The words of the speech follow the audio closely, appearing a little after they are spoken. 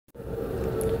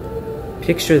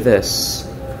Picture this.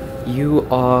 You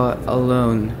are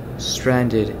alone,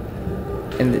 stranded,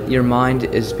 and your mind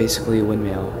is basically a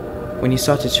windmill. When you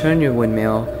start to turn your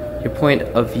windmill, your point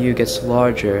of view gets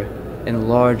larger and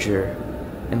larger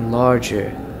and larger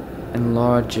and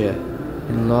larger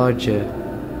and larger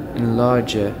and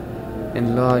larger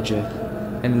and larger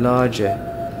and larger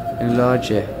and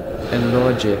larger and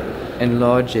larger and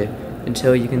larger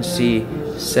until you can see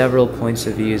several points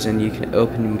of views and you can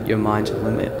open your mind to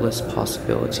limitless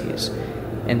possibilities.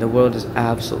 And the world is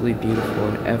absolutely beautiful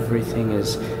and everything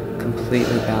is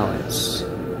completely balanced.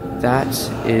 That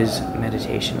is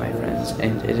meditation, my friends,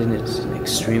 and it is an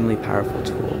extremely powerful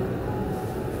tool.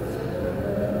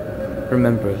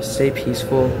 Remember, stay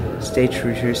peaceful, stay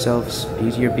true to yourselves, be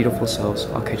your beautiful selves.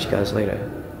 I'll catch you guys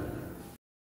later.